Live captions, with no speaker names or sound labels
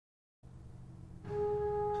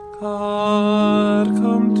Har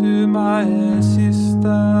kom to my assistance.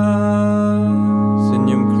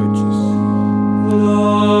 Signum Crucis.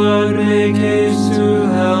 Lord, make haste to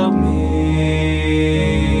help me.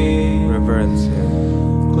 Reverencia.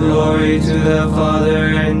 Glory to the Father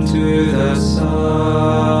and to the Son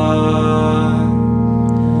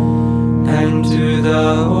and to the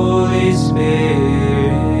Holy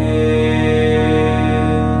Spirit,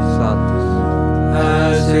 Sanctus.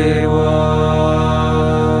 as it was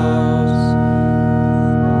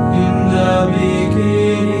in the beginning,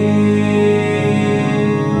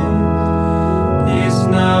 is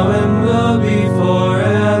now and will be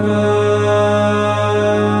forever.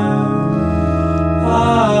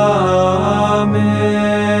 Amen.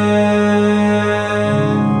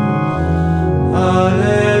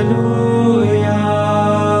 Alleluia.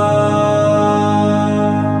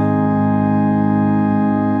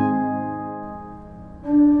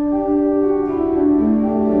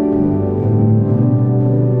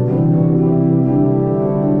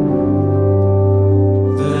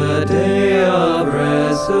 The day of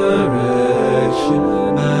resurrection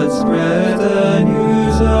had spread the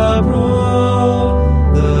news abroad.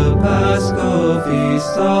 The Paschal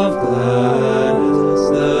feast of gladness,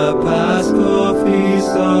 the Paschal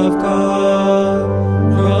feast of God.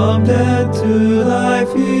 From death to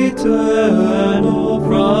life eternal,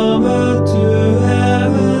 from earth to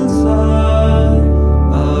heaven's side,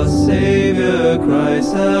 our Savior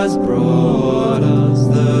Christ has brought us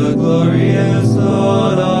the glorious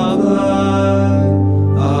Lord of light.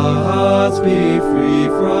 Our hearts be free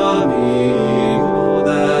from evil,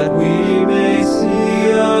 that we may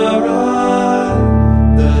see aright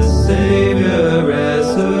the Savior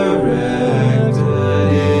resurrected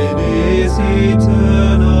in His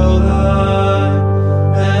eternal light,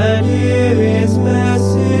 and hear His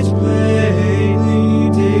message plainly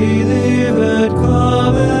delivered,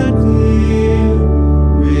 calm and clear.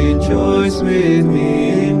 Rejoice with me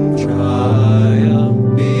in triumph,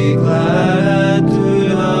 be glad and do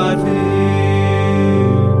not fear.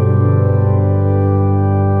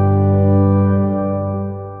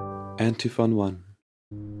 Antiphon 1.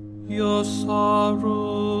 Your sorrow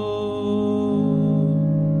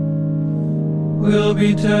will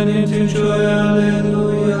be turned into joy,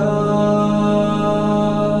 alleluia.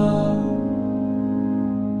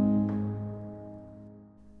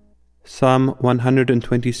 Psalm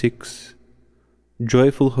 126.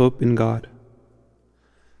 Joyful hope in God.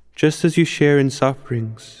 Just as you share in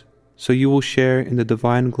sufferings, so you will share in the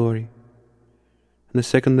divine glory. In the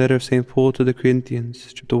second letter of St. Paul to the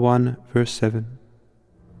Corinthians, chapter 1, verse 7.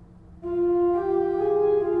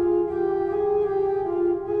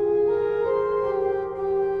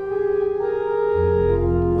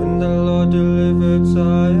 When the Lord delivered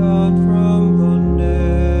Zion from bondage,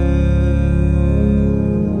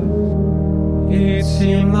 it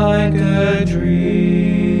seemed like a dream.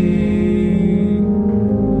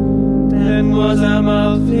 Then was her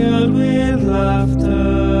mouth filled with laughter.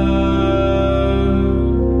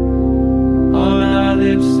 On her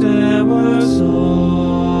lips there were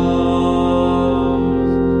songs.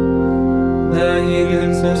 The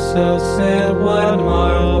heathens themselves said, what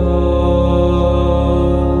marvels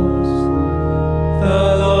the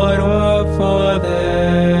Lord worked for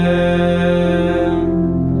them.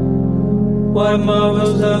 What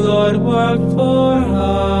marvels the Lord worked for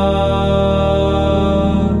us.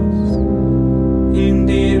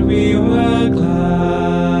 Indeed we were glad.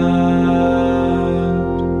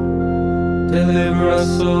 Deliver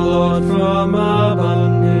us, O Lord, from our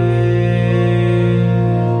bondage,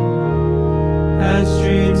 as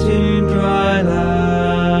streams in dry land.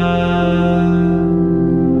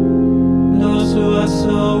 Those who are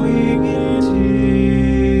sowing in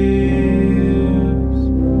tears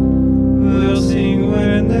will sing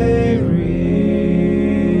when they reap.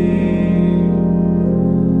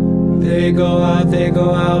 They go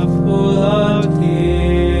out full of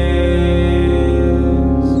tears,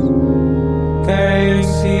 carrying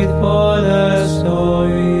seed for the sowing.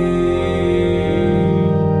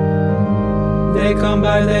 They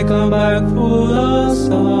come back full of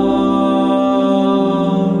song,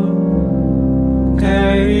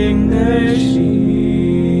 carrying their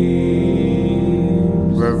sheaves.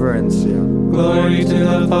 Reverencia. Glory to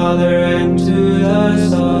the Father and to the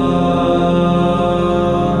Son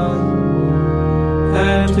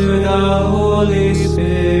and to the Holy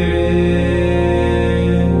Spirit,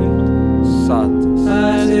 Sanctus.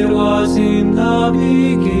 as it was in the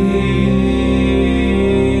beginning,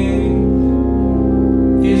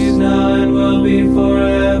 is now and will be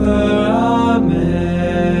forever. Amen.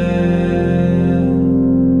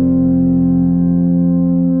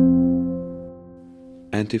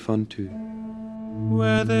 Antiphon 2.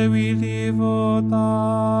 Whether we live or die,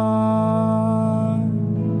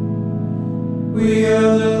 we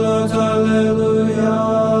hail the Lord, hallelujah.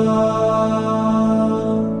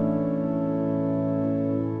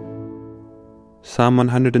 Psalm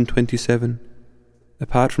 127.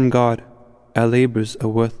 Apart from God, our labors are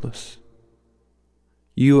worthless.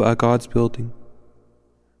 You are God's building.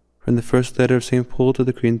 From the first letter of St. Paul to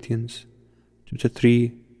the Corinthians, chapter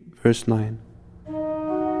 3, verse 9.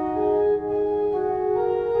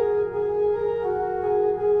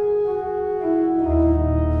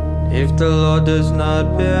 If the Lord does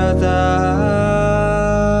not bear thou,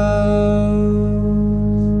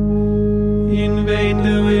 in vain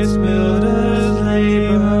do its builders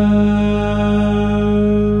labor.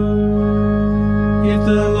 If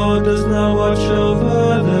the Lord does not watch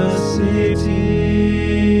over the city,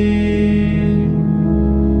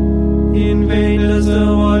 in vain does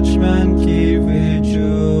the watchman keep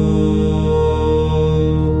vigil.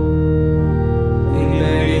 In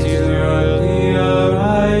vain is your early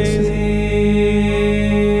arising,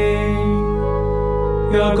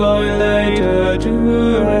 you're going later to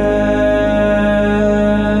rest.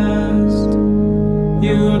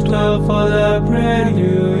 You toil for the bread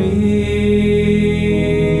you eat,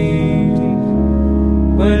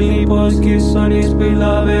 when he pours gifts on his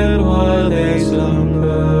beloved while they slumber.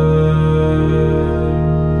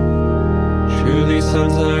 Truly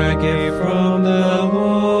sons are a gift from the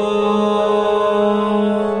Lord,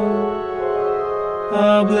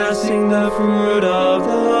 a blessing, the fruit of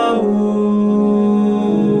the womb.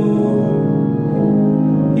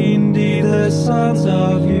 Indeed, the sons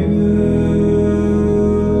of you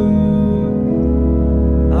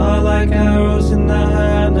are like arrows in the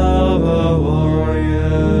hand of a warrior.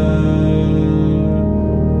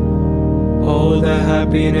 Oh, the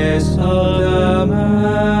happiness of the man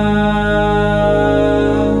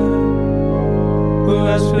who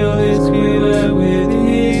has filled his quiver with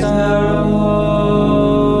his arrows.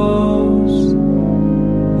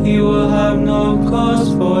 He will have no cause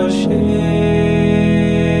for shame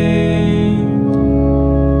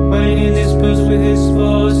when he disputes with his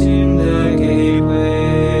foes in the gateways.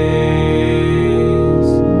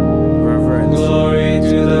 Reverence. Glory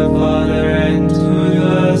to the Father and to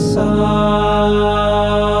the Son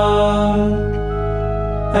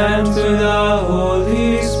and to the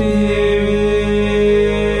Holy Spirit,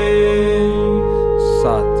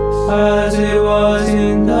 Sat. as it was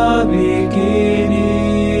in the beginning,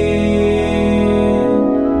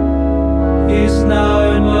 is now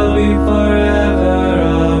and will be forever.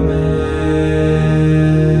 Amen.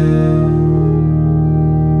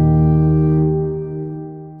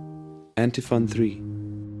 Antiphon 3.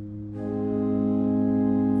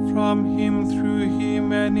 From him, through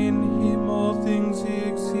him, and in him all things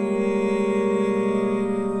exist.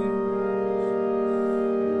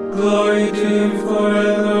 Glory to him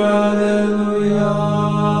forever, hallelujah.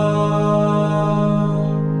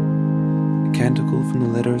 A canticle from the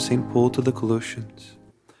letter of St. Paul to the Colossians,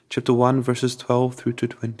 chapter 1, verses 12 through to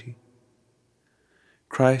 20.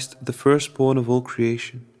 Christ, the firstborn of all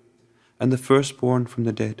creation, and the firstborn from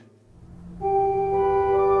the dead.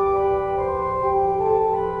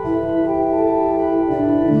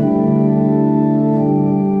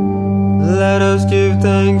 Let us give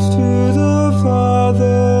thanks to the Father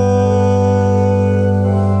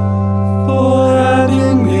for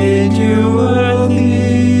having made you worthy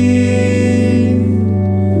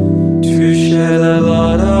to share the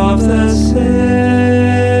lot of the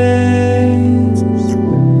saints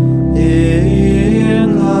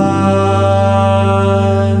in light.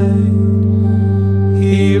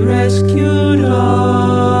 He rescued us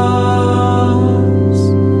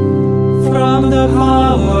from the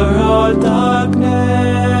power of darkness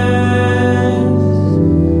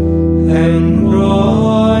and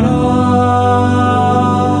brought us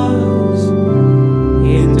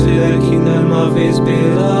into the kingdom of his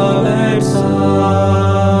beloved Son.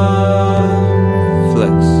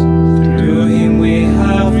 Flex. Through him we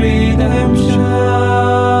have redemption,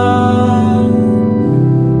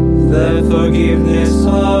 the forgiveness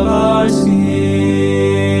of our sins.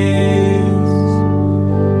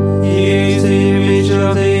 He is the image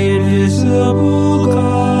of the invisible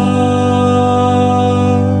God,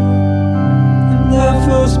 and the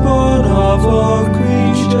firstborn of all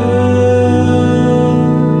creatures.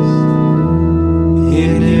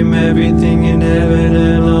 In him everything in heaven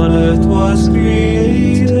and on earth was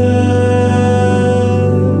created,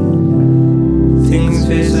 things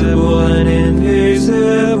visible and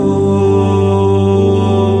invisible.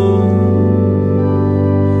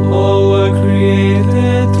 All were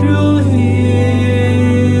created through him,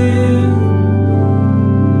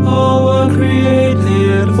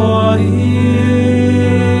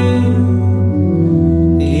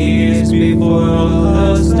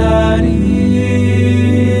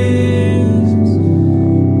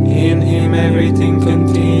 everything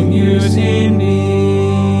continues in me.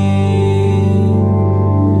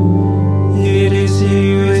 It is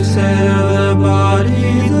He who is head of the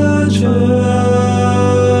body, the church.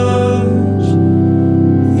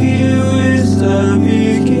 He who is the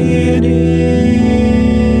beginning,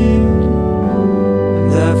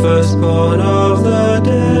 the firstborn of the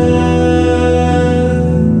dead,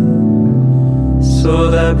 so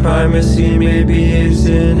that primacy may be His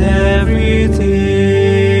in everything.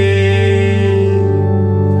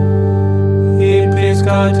 It pleased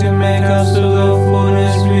God to make us of the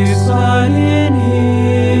fullness reside in Him,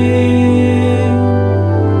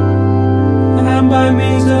 and by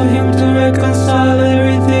means of Him to reconcile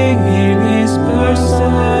everything in His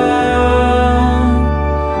person,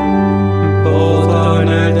 both on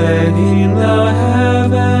earth and in the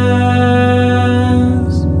heavens,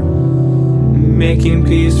 making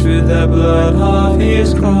peace through the blood of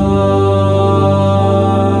His cross.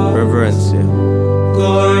 Reverencia.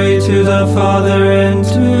 Glory to the Father and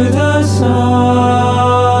to the Son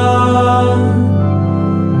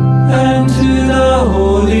and to the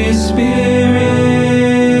Holy Spirit,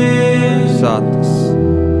 Satis.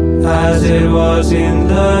 as it was in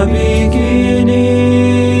the beginning,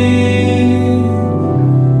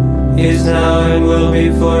 is now and will be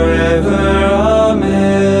forever.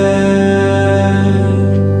 Amen.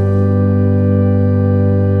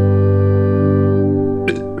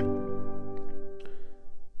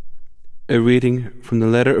 A reading from the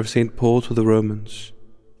letter of St. Paul to the Romans.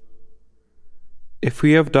 If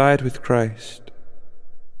we have died with Christ,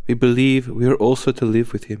 we believe we are also to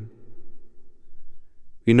live with Him.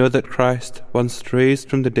 We know that Christ, once raised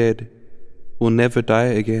from the dead, will never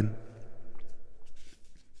die again.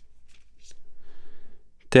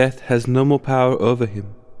 Death has no more power over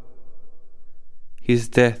Him. His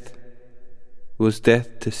death was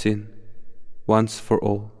death to sin, once for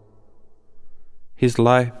all. His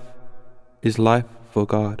life is life for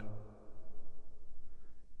God.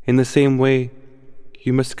 In the same way,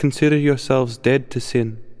 you must consider yourselves dead to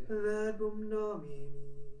sin.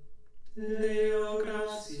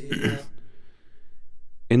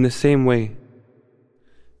 In the same way,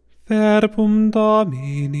 Verbum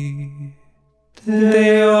Domini,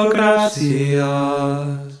 Deo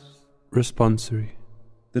gratias. Responsory.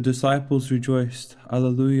 The disciples rejoiced,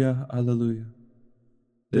 Alleluia, Alleluia,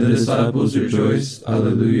 The disciples rejoiced,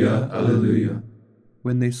 Alleluia, Alleluia,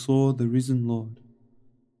 when they saw the risen Lord.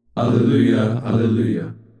 Alleluia,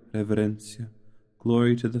 Alleluia. Reverencia.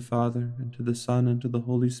 Glory to the Father, and to the Son, and to the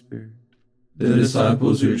Holy Spirit. The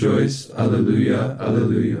disciples rejoiced, Alleluia,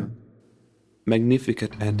 Alleluia.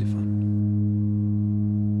 Magnificat Antiphon.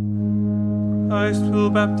 Christ will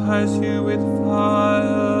baptize you with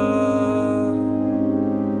fire,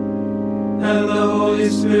 And the Holy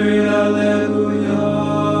Spirit, Alleluia.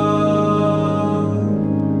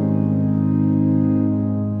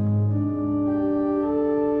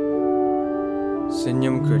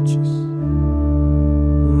 Signum Crucis.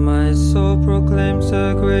 My soul proclaims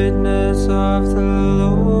the greatness of the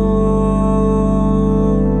Lord.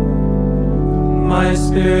 My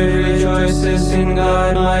spirit rejoices in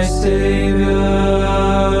God my Savior,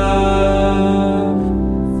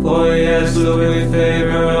 for He has looked with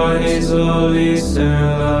favor on His holy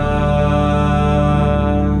servant.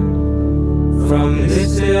 From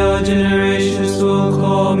this day all generations will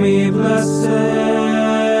call me blessed.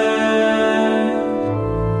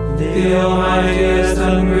 The Almighty has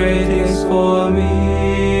done great things for me,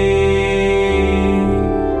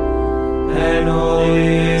 and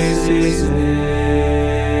holy is His name.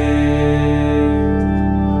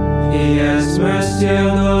 He has mercy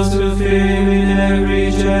on those who fear Him in every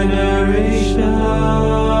generation.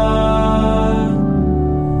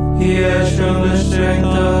 He has shown the strength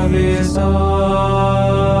of His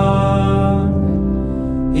arm.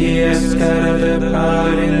 He has scattered the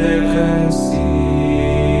proud in their conceit.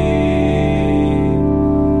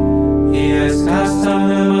 Cast down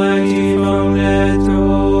the mighty from their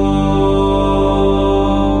thrones,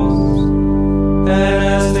 and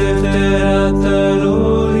has lifted up the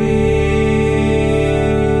lowly.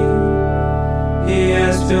 He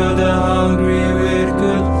has filled the hungry with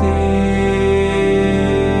good things,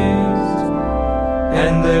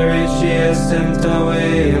 and the rich He has sent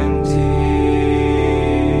away empty.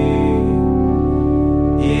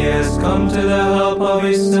 He has come to the help of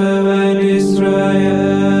His servant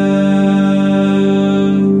Israel.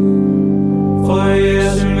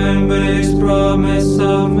 His promise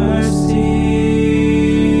of mercy,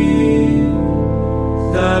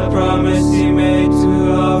 the promise He made to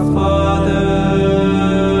our fathers,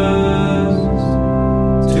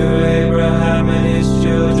 to Abraham and his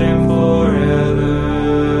children forever.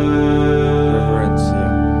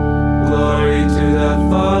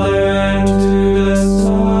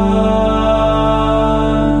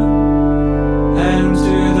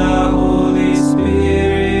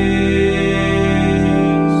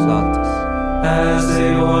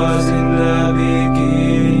 it was in the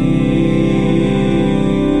beginning,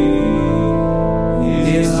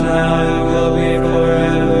 is now, and will be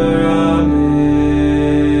forever. Amen.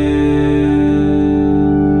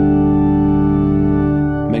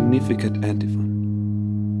 Magnificat antiphon.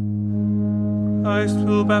 Christ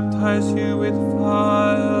will baptize you with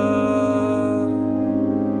fire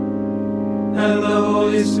and the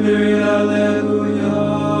Holy Spirit. Alleluia.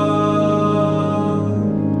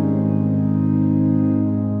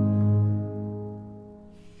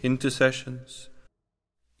 Intercessions.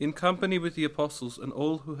 In company with the apostles and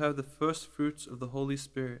all who have the first fruits of the Holy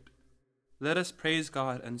Spirit, let us praise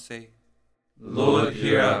God and say, Lord,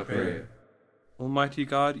 hear our prayer. Almighty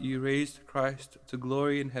God, you raised Christ to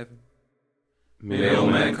glory in heaven. May all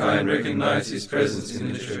mankind recognize his presence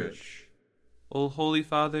in the Church. O Holy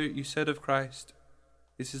Father, you said of Christ,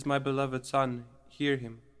 This is my beloved Son, hear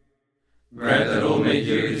him. Grant that all may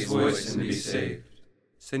hear his voice and be saved.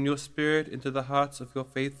 Send your Spirit into the hearts of your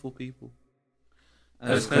faithful people.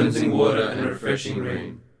 As cleansing water and refreshing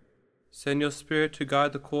rain. Send your Spirit to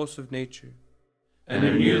guide the course of nature. And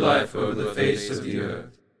a new life over the face of the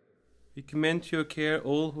earth. We commend to your care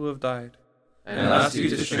all who have died. And ask you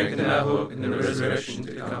to strengthen our hope in the resurrection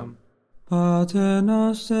to come. Pater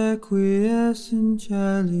noster qui es in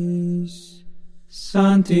celis,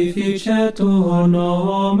 sanctificetur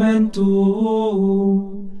nomen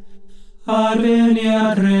tuum,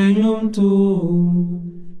 adveniat regnum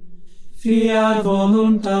tuum, fiat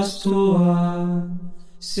voluntas tua,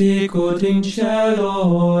 sicut in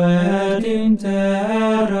cielo et in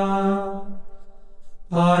terra.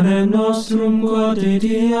 Panem nostrum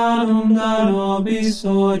quotidianum da nobis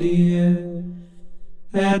hodie,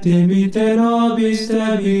 et dimitte nobis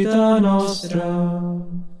debita nostra,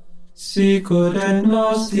 sicut et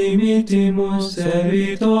nos dimittimus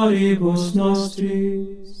debitoribus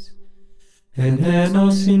nostris, et ne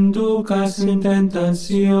nos inducas in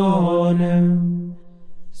tentationem,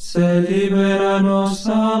 sed libera nos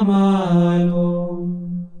a malo.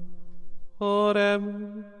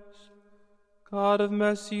 Oremus. God of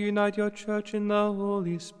mercy, unite your church in the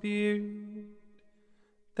Holy Spirit,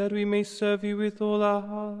 that we may serve you with all our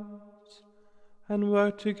hearts, and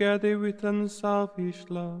work together with unselfish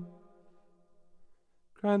love.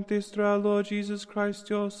 Grant this through our Lord Jesus Christ,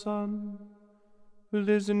 your Son, who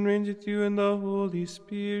lives and reigns with you in the Holy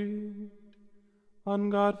Spirit, one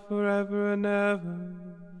God forever and ever.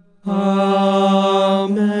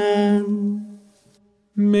 Amen.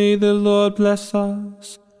 May the Lord bless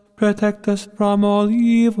us, protect us from all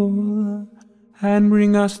evil, and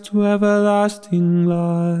bring us to everlasting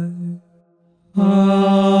life.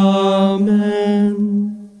 Amen.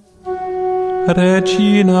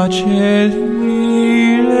 Regina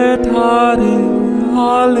Caeli, letare,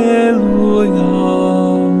 alleluia.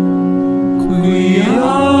 Quia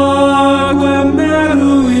quem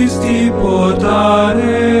meruisti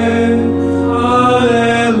portare,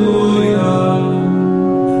 alleluia.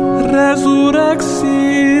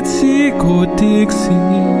 Resurrexit sicut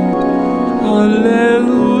dixit,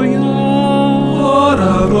 alleluia.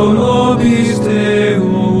 Ora pro nobis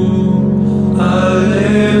Deum,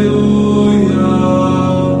 alleluia.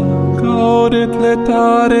 Gaudet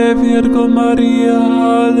letare Virgo Maria,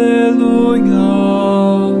 alleluia.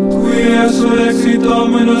 Quia surrexit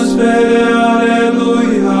Dominus